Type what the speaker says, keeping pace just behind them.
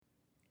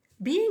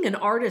Being an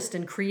artist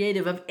and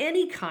creative of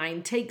any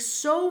kind takes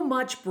so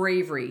much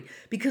bravery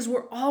because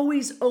we're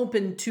always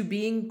open to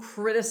being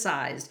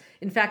criticized.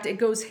 In fact, it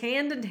goes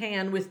hand in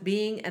hand with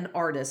being an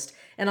artist.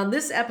 And on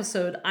this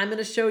episode, I'm going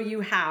to show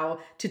you how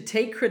to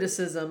take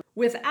criticism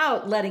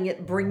without letting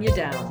it bring you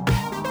down.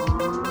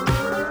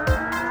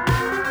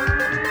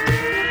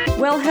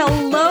 Well,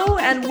 hello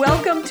and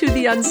welcome to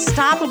the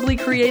Unstoppably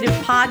Creative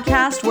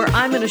podcast, where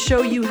I'm going to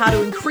show you how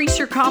to increase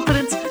your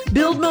confidence,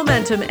 build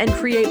momentum, and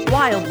create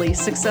wildly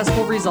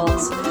successful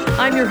results.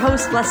 I'm your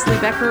host, Leslie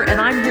Becker,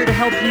 and I'm here to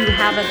help you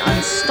have an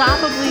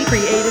unstoppably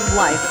creative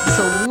life.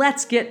 So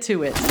let's get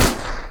to it.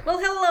 Well,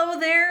 hello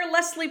there,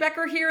 Leslie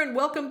Becker here, and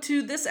welcome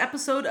to this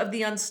episode of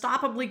the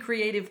Unstoppably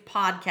Creative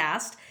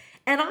podcast.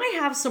 And I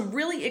have some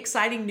really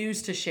exciting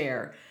news to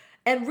share.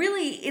 And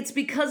really, it's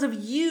because of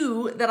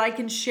you that I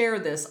can share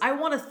this. I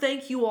want to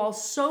thank you all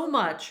so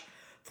much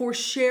for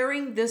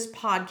sharing this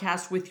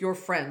podcast with your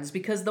friends,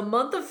 because the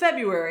month of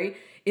February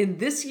in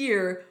this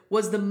year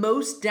was the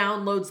most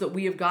downloads that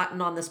we have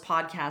gotten on this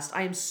podcast.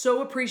 I am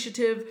so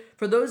appreciative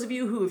for those of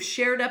you who have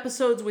shared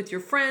episodes with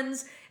your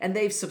friends and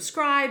they've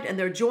subscribed and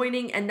they're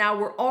joining, and now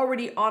we're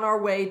already on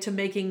our way to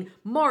making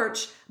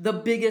March the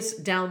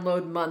biggest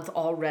download month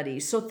already.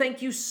 So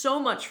thank you so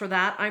much for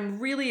that. I'm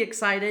really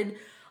excited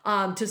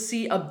to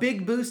see a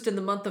big boost in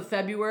the month of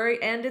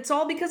February, and it's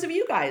all because of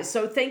you guys.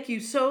 So thank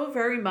you so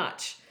very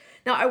much.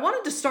 Now, I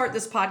wanted to start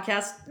this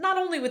podcast not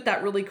only with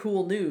that really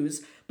cool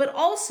news, but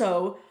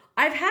also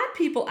I've had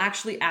people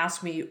actually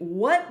ask me,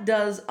 what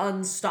does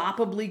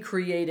unstoppably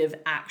creative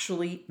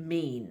actually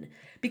mean?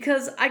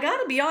 Because I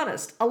gotta be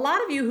honest, a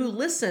lot of you who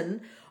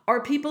listen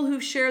are people who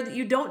share that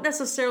you don't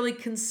necessarily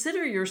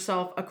consider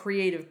yourself a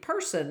creative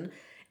person,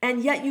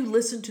 and yet you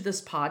listen to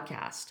this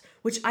podcast,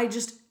 which I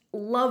just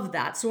love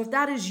that. So if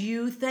that is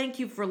you, thank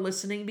you for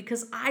listening,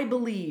 because I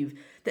believe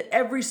that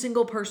every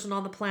single person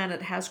on the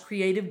planet has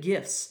creative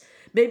gifts.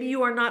 Maybe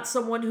you are not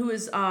someone who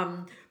is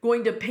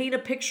going to paint a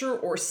picture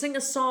or sing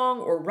a song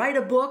or write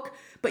a book,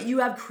 but you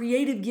have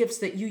creative gifts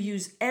that you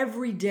use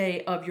every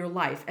day of your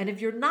life. And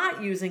if you're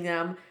not using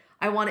them,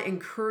 I want to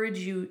encourage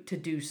you to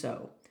do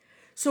so.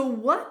 So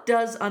what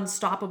does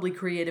unstoppably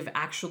creative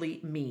actually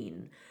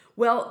mean?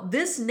 Well,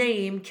 this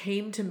name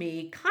came to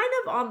me kind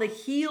of on the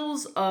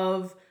heels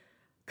of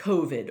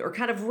COVID, or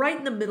kind of right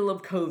in the middle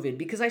of COVID,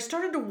 because I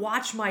started to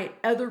watch my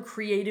other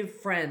creative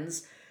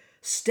friends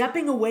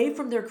stepping away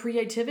from their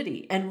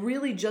creativity and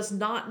really just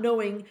not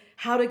knowing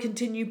how to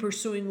continue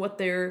pursuing what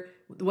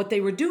they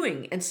were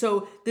doing. And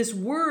so this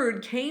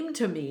word came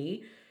to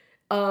me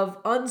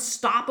of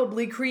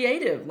unstoppably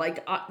creative,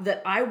 like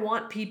that I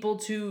want people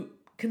to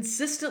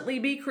consistently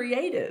be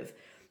creative.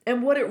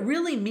 And what it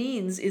really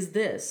means is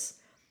this: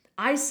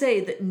 I say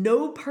that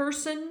no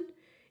person,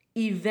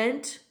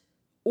 event,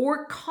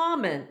 or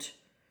comment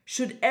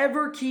should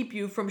ever keep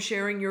you from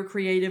sharing your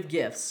creative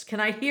gifts. Can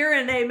I hear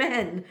an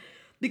amen?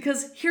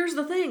 Because here's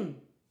the thing.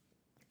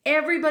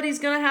 Everybody's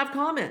going to have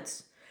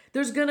comments.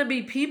 There's going to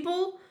be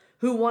people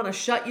who want to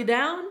shut you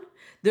down.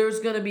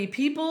 There's going to be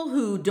people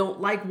who don't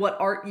like what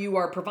art you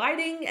are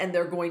providing, and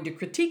they're going to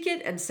critique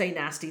it and say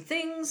nasty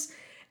things.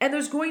 And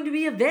there's going to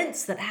be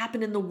events that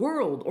happen in the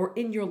world or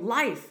in your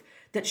life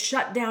that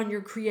shut down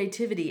your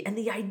creativity. And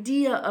the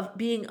idea of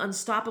being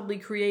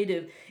unstoppably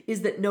creative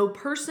is that no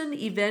person,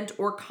 event,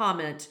 or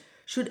comment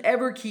should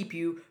ever keep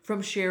you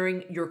from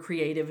sharing your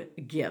creative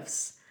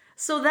gifts.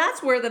 So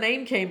that's where the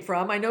name came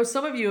from. I know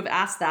some of you have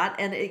asked that,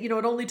 and it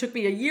only took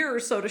me a year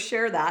or so to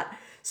share that.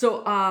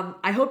 So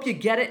I hope you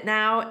get it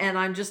now, and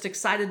I'm just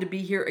excited to be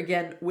here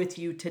again with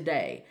you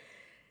today.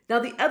 Now,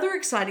 the other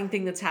exciting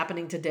thing that's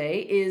happening today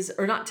is,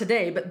 or not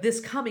today, but this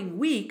coming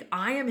week,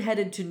 I am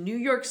headed to New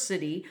York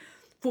City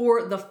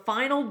for the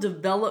final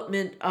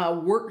development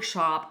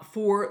workshop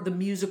for the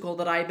musical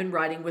that I've been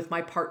writing with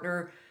my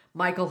partner,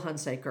 Michael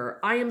Hunsaker.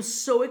 I am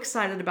so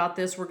excited about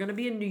this. We're going to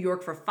be in New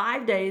York for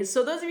 5 days.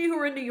 So those of you who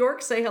are in New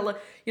York, say hello.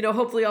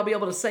 Hopefully I'll be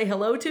able to say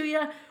hello to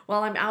you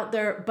while I'm out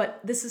there. But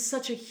this is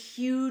such a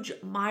huge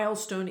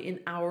milestone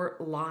in our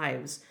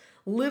lives.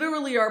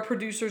 Literally, our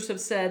producers have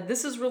said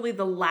this is really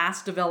the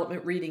last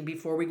development reading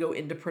before we go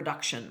into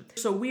production.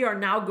 So we are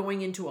now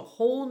going into a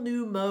whole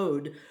new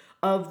mode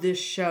of this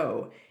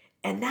show.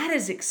 And that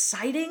is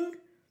exciting,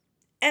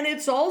 and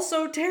it's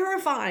also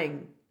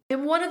terrifying.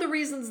 And one of the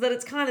reasons that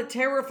it's kind of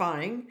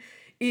terrifying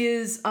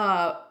is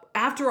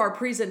after our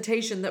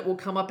presentation that will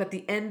come up at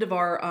the end of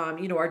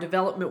our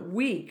development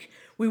week,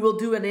 we will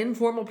do an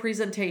informal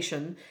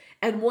presentation.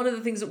 And one of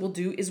the things that we'll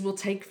do is we'll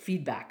take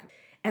feedback.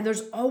 And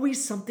there's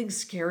always something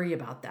scary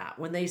about that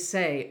when they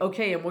say,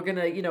 okay, and we're going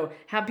to,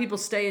 have people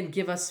stay and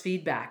give us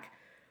feedback.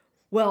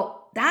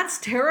 Well, that's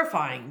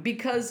terrifying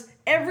because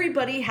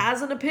everybody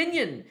has an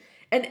opinion.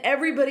 And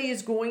everybody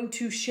is going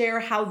to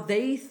share how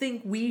they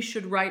think we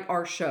should write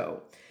our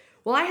show.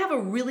 Well, I have a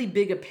really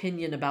big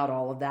opinion about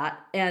all of that.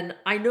 And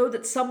I know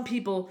that some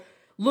people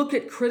look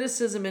at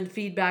criticism and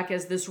feedback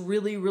as this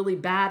really, really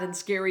bad and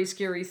scary,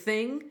 scary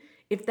thing.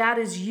 If that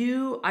is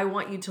you, I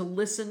want you to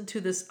listen to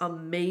this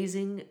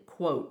amazing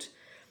quote.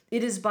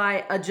 It is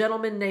by a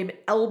gentleman named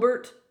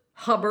Albert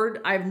Hubbard.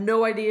 I have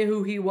no idea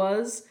who he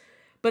was,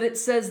 but it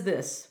says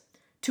this: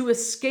 to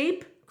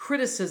escape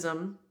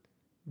criticism,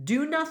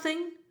 do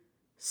nothing,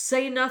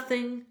 say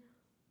nothing,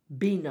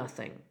 be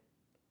nothing.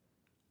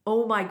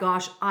 Oh my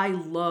gosh, I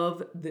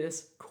love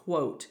this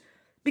quote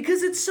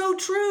because it's so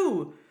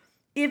true.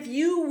 If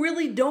you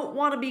really don't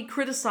want to be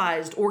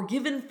criticized or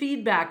given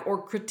feedback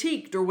or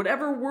critiqued or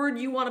whatever word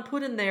you want to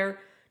put in there,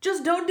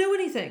 just don't do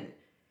anything.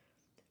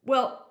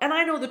 Well, and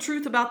I know the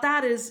truth about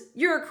that is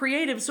you're a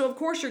creative, so of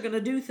course you're going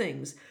to do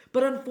things.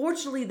 But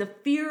unfortunately, the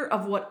fear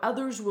of what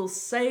others will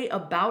say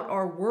about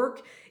our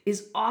work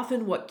is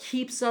often what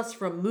keeps us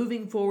from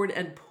moving forward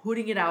and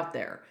putting it out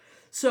there.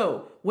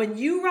 So when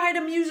you write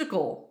a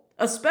musical,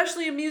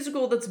 especially a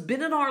musical that's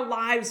been in our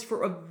lives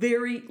for a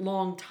very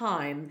long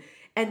time,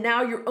 and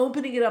now you're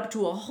opening it up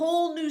to a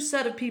whole new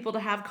set of people to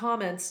have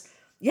comments,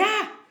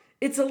 yeah,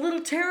 it's a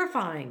little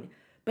terrifying.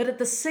 But at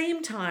the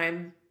same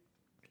time,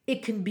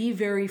 it can be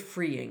very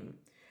freeing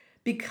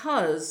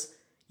because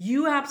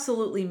you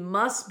absolutely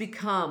must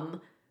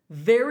become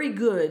very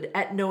good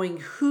at knowing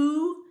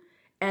who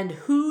and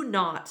who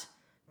not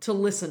to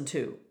listen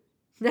to.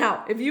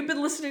 Now, if you've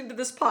been listening to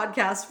this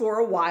podcast for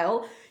a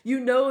while, you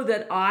know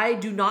that I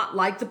do not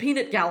like the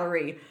peanut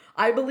gallery.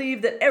 I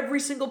believe that every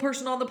single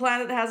person on the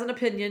planet has an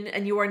opinion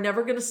and you are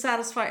never going to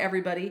satisfy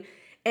everybody.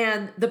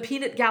 And the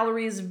peanut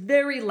gallery is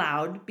very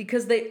loud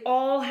because they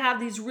all have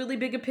these really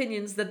big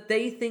opinions that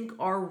they think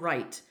are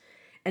right.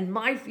 And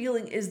my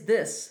feeling is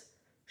this: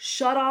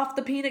 shut off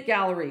the peanut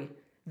gallery.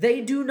 They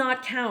do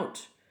not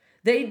count.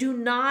 They do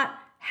not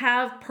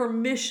have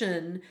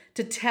permission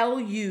to tell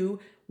you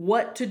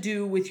what to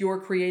do with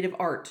your creative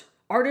art.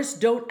 Artists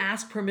don't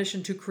ask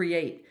permission to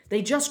create.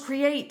 They just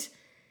create.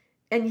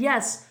 And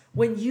yes,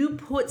 when you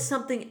put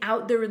something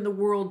out there in the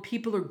world,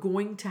 people are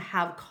going to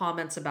have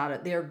comments about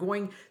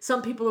it.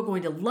 Some people are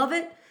going to love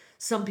it.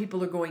 Some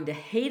people are going to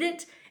hate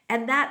it.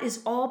 And that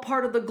is all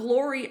part of the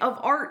glory of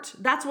art.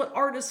 That's what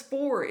art is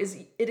for.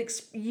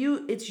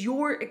 It's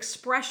your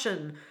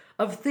expression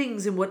of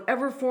things in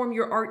whatever form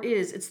your art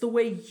is. It's the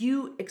way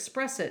you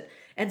express it.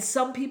 And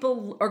some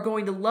people are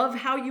going to love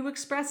how you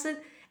express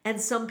it, and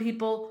some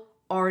people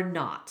are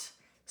not.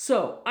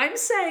 So I'm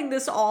saying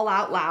this all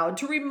out loud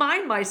to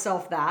remind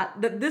myself that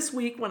this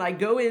week when I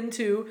go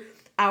into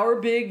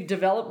our big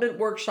development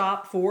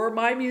workshop for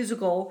my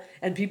musical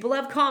and people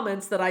have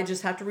comments, that I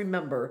just have to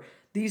remember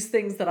these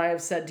things that I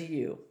have said to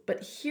you.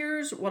 But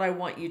here's what I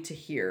want you to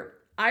hear.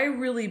 I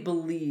really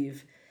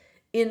believe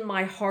in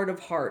my heart of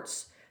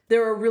hearts,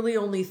 there are really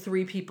only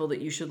 3 people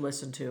that you should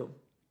listen to.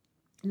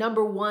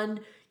 Number 1,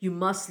 you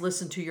must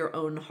listen to your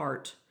own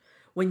heart.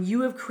 When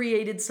you have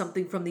created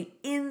something from the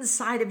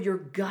inside of your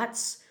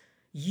guts,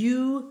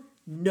 you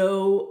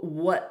know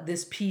what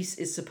this piece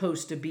is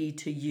supposed to be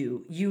to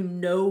you. You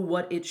know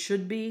what it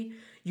should be.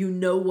 You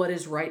know what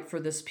is right for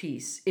this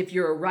piece. If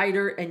you're a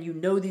writer and you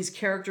know these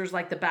characters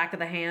like the back of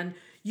the hand,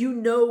 you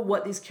know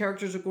what these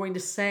characters are going to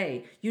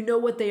say. You know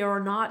what they are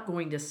not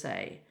going to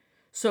say.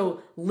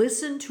 So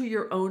listen to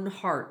your own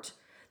heart.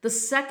 The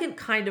second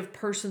kind of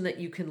person that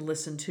you can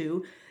listen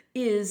to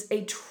is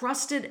a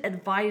trusted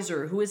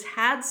advisor who has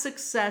had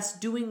success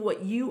doing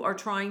what you are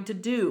trying to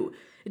do.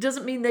 It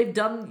doesn't mean they've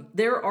done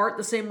their art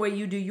the same way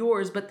you do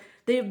yours, but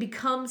they have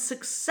become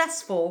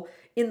successful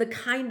in the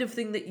kind of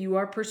thing that you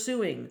are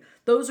pursuing.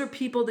 Those are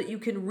people that you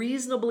can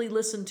reasonably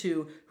listen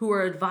to who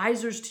are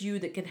advisors to you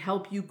that can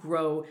help you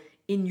grow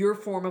in your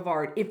form of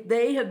art if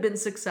they have been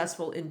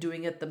successful in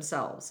doing it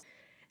themselves.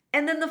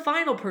 And then the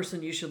final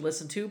person you should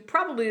listen to,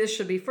 probably this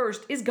should be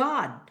first, is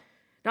God.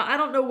 Now, I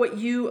don't know what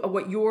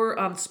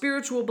your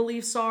spiritual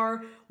beliefs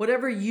are.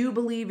 Whatever you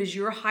believe is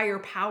your higher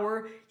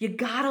power, you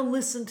gotta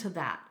listen to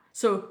that.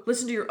 So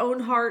listen to your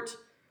own heart,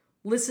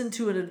 listen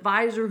to an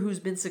advisor who's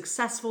been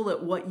successful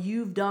at what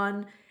you've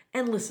done,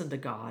 and listen to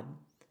God.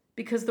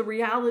 Because the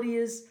reality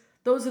is,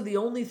 those are the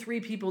only 3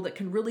 people that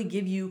can really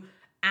give you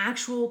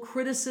actual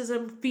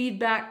criticism,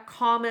 feedback,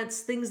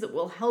 comments, things that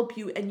will help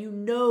you, and you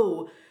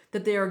know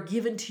that they are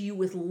given to you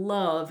with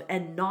love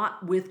and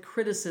not with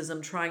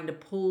criticism trying to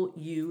pull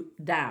you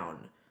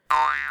down.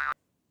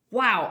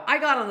 Wow, I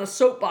got on a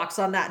soapbox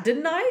on that,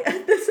 didn't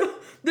I?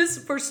 This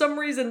for some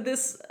reason,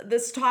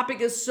 this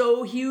topic is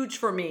so huge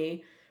for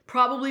me,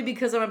 probably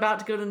because I'm about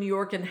to go to New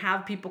York and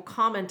have people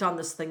comment on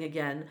this thing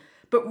again.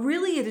 But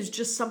really, it is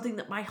just something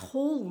that my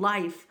whole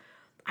life,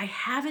 I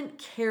haven't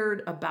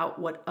cared about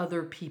what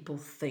other people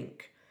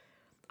think.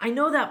 I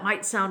know that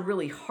might sound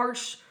really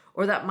harsh,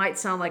 or that might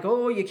sound like,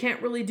 oh, you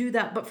can't really do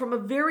that. But from a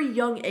very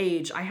young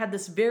age, I had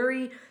this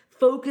very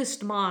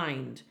focused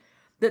mind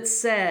that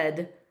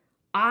said,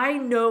 I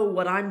know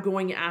what I'm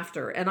going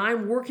after, and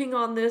I'm working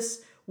on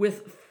this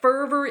with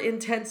fervor,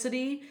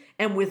 intensity,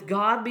 and with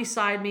God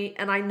beside me,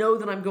 and I know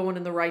that I'm going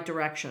in the right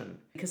direction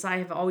because I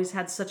have always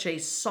had such a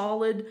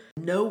solid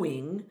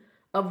knowing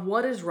of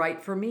what is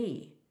right for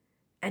me.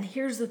 And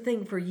here's the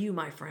thing for you,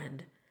 my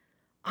friend.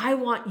 I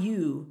want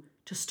you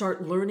to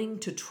start learning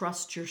to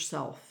trust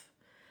yourself.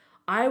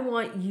 I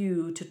want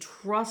you to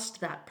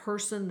trust that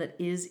person that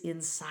is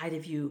inside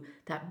of you,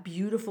 that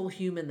beautiful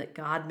human that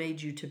God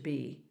made you to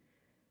be.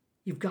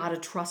 You've got to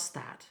trust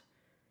that.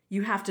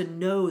 You have to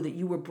know that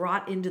you were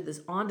brought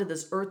onto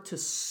this earth to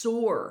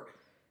soar.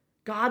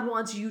 God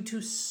wants you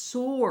to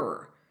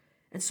soar.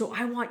 And so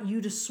I want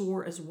you to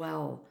soar as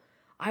well.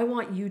 I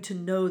want you to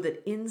know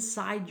that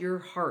inside your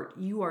heart,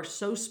 you are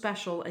so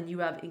special and you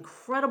have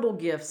incredible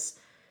gifts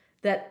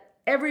that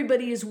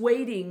everybody is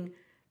waiting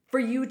for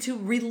you to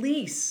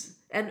release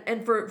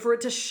and for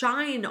it to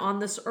shine on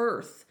this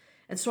earth.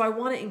 And so I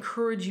want to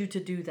encourage you to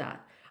do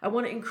that. I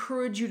want to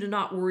encourage you to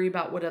not worry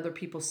about what other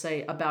people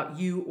say about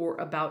you or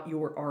about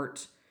your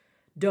art.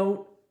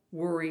 Don't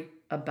worry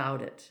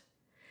about it.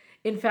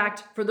 In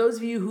fact, for those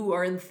of you who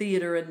are in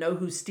theater and know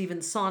who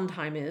Stephen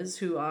Sondheim is,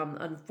 who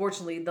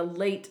unfortunately, the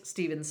late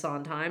Stephen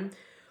Sondheim,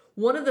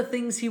 one of the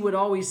things he would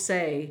always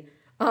say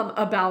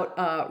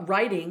about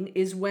writing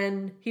is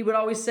when he would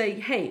always say,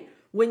 hey,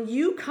 when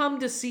you come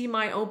to see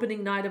my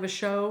opening night of a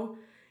show,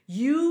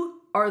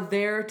 you are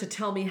there to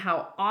tell me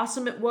how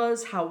awesome it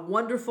was, how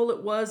wonderful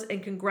it was,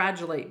 and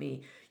congratulate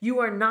me. You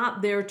are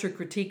not there to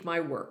critique my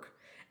work.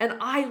 And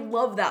I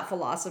love that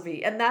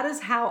philosophy. And that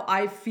is how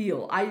I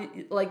feel. I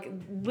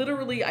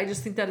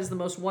just think that is the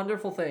most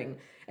wonderful thing.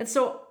 And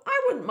so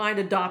I wouldn't mind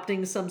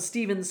adopting some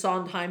Stephen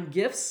Sondheim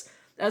gifts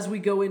as we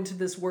go into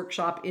this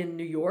workshop in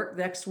New York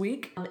next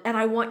week. And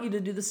I want you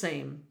to do the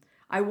same.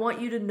 I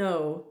want you to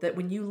know that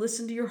when you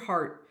listen to your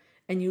heart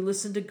and you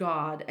listen to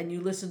God and you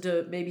listen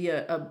to maybe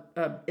a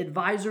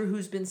advisor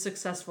who's been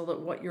successful at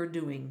what you're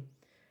doing,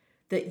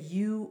 that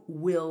you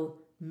will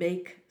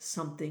make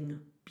something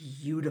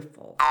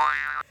beautiful.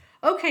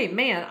 Okay,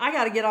 man, I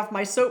got to get off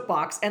my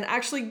soapbox and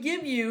actually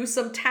give you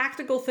some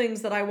tactical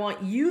things that I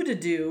want you to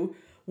do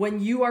when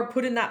you are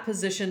put in that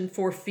position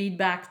for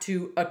feedback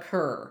to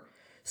occur.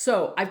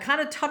 So I've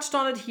kind of touched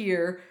on it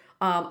here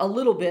a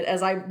little bit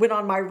as I went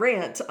on my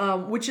rant,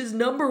 which is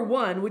number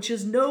one, which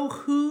is know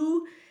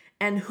who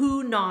and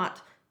who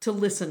not to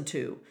listen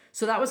to.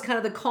 So that was kind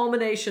of the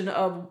culmination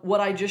of what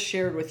I just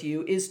shared with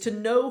you, is to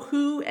know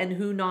who and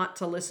who not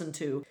to listen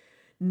to.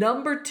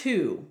 Number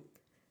two,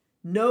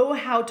 know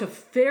how to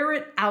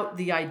ferret out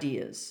the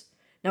ideas.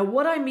 Now,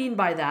 what I mean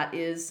by that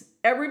is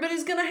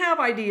everybody's going to have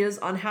ideas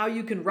on how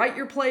you can write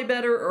your play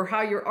better or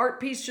how your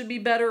art piece should be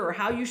better or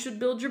how you should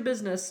build your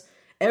business.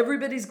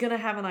 Everybody's going to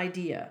have an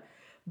idea,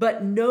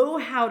 but know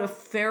how to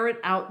ferret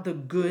out the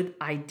good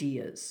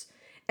ideas.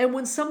 And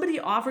when somebody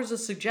offers a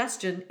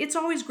suggestion, it's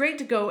always great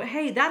to go,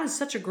 hey, that is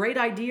such a great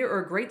idea or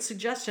a great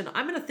suggestion.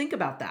 I'm going to think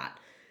about that.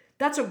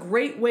 That's a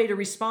great way to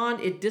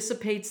respond. It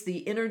dissipates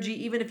the energy.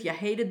 Even if you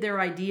hated their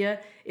idea,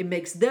 it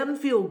makes them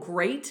feel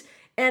great.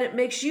 And it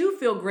makes you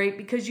feel great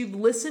because you've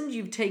listened,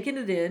 you've taken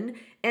it in.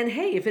 And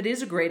hey, if it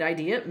is a great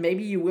idea,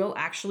 maybe you will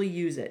actually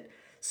use it.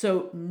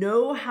 So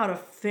know how to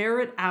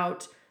ferret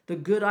out the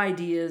good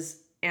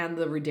ideas and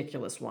the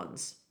ridiculous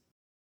ones.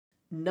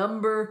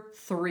 Number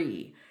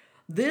three.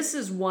 This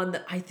is one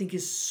that I think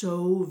is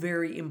so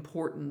very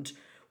important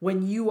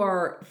when you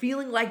are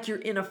feeling like you're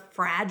in a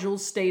fragile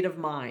state of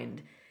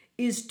mind,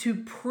 is to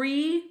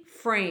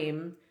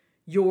pre-frame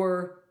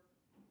your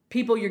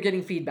people you're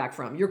getting feedback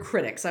from, your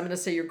critics. I'm going to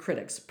say your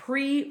critics.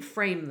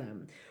 Pre-frame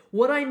them.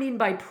 What I mean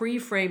by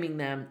pre-framing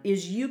them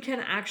is you can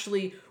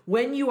actually,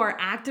 when you are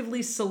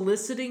actively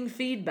soliciting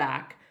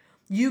feedback,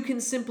 you can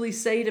simply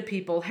say to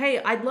people, hey,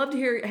 I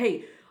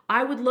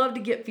would love to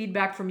get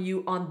feedback from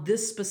you on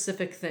this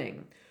specific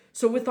thing.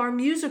 So with our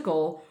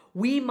musical,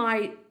 we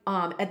might,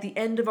 at the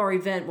end of our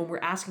event, when we're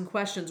asking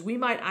questions, we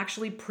might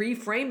actually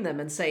pre-frame them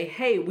and say,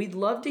 hey, we'd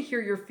love to hear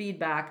your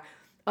feedback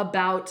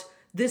about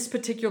this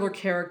particular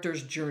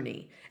character's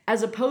journey,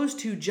 as opposed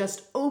to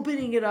just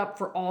opening it up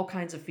for all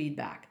kinds of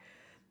feedback.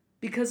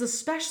 Because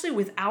especially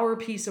with our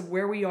piece of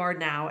where we are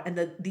now and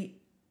the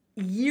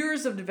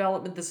years of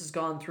development this has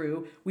gone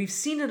through, we've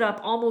seen it up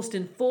almost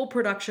in full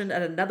production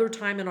at another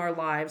time in our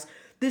lives.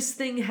 This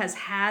thing has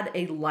had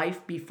a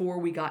life before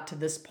we got to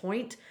this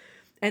point.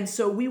 And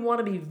so we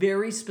want to be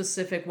very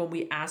specific when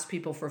we ask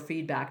people for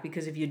feedback,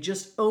 because if you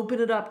just open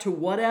it up to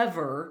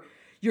whatever,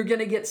 you're going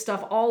to get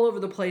stuff all over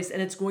the place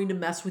and it's going to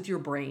mess with your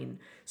brain.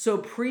 So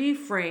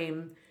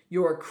pre-frame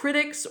your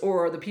critics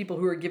or the people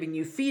who are giving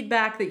you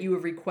feedback that you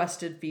have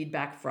requested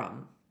feedback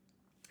from.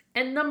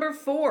 And number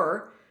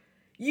four,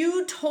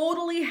 you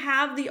totally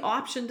have the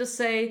option to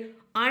say,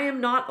 I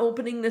am not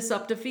opening this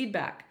up to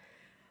feedback.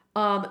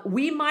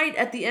 We might,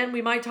 at the end,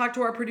 we might talk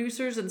to our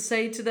producers and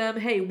say to them,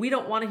 hey, we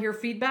don't want to hear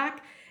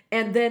feedback.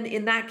 And then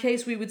in that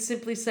case, we would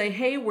simply say,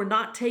 hey, we're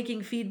not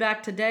taking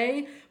feedback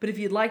today, but if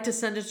you'd like to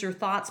send us your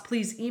thoughts,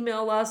 please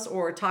email us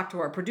or talk to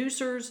our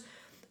producers.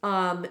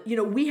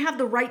 We have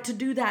the right to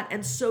do that,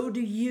 and so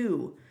do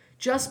you.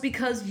 Just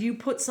because you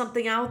put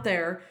something out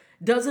there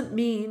doesn't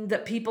mean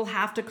that people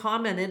have to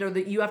comment it or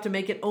that you have to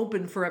make it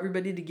open for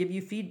everybody to give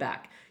you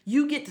feedback.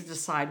 You get to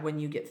decide when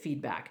you get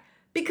feedback,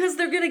 because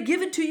they're going to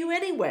give it to you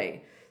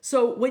anyway.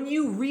 So when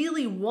you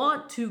really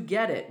want to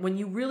get it, when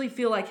you really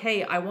feel like,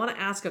 hey, I want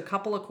to ask a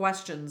couple of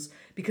questions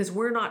because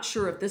we're not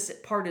sure if this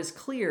part is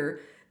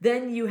clear,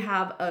 then you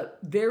have a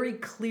very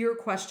clear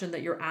question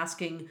that you're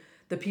asking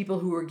the people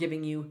who are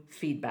giving you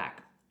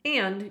feedback.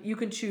 And you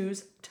can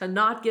choose to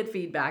not get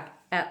feedback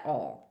at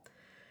all.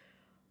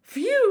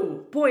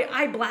 Phew! Boy,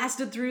 I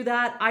blasted through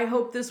that. I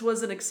hope this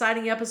was an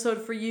exciting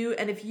episode for you.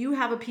 And if you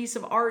have a piece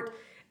of art,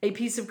 a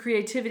piece of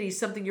creativity,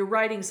 something you're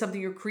writing, something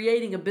you're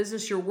creating, a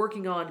business you're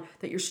working on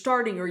that you're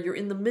starting or you're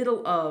in the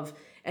middle of,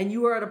 and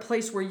you are at a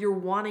place where you're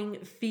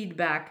wanting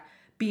feedback,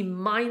 be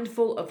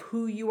mindful of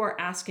who you are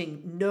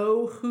asking.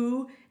 Know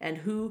who and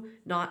who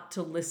not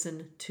to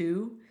listen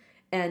to,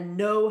 and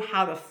know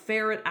how to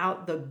ferret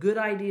out the good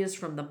ideas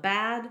from the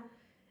bad,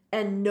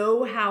 and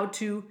know how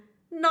to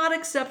not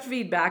accept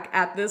feedback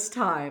at this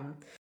time.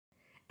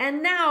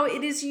 And now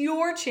it is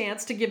your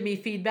chance to give me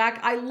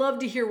feedback. I love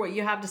to hear what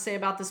you have to say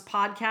about this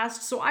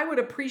podcast, so I would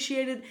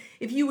appreciate it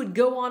if you would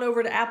go on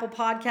over to Apple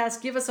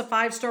Podcasts, give us a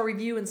 5-star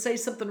review, and say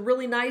something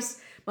really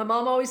nice. My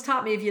mom always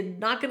taught me if you're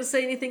not going to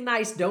say anything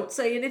nice, don't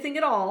say anything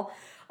at all.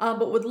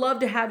 But would love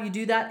to have you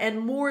do that. And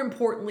more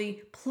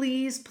importantly,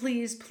 please,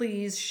 please,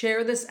 please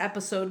share this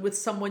episode with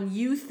someone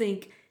you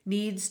think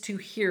needs to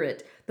hear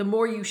it. The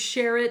more you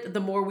share it, the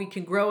more we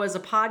can grow as a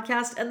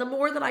podcast, and the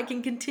more that I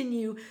can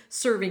continue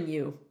serving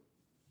you.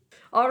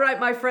 All right,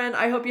 my friend,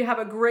 I hope you have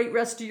a great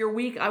rest of your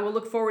week. I will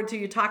look forward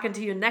to talking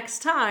to you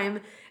next time.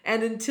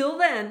 And until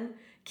then,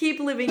 keep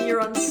living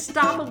your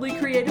unstoppably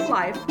creative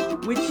life,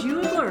 which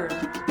you have learned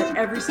that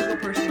every single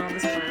person on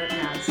this planet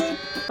has.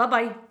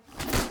 Bye-bye.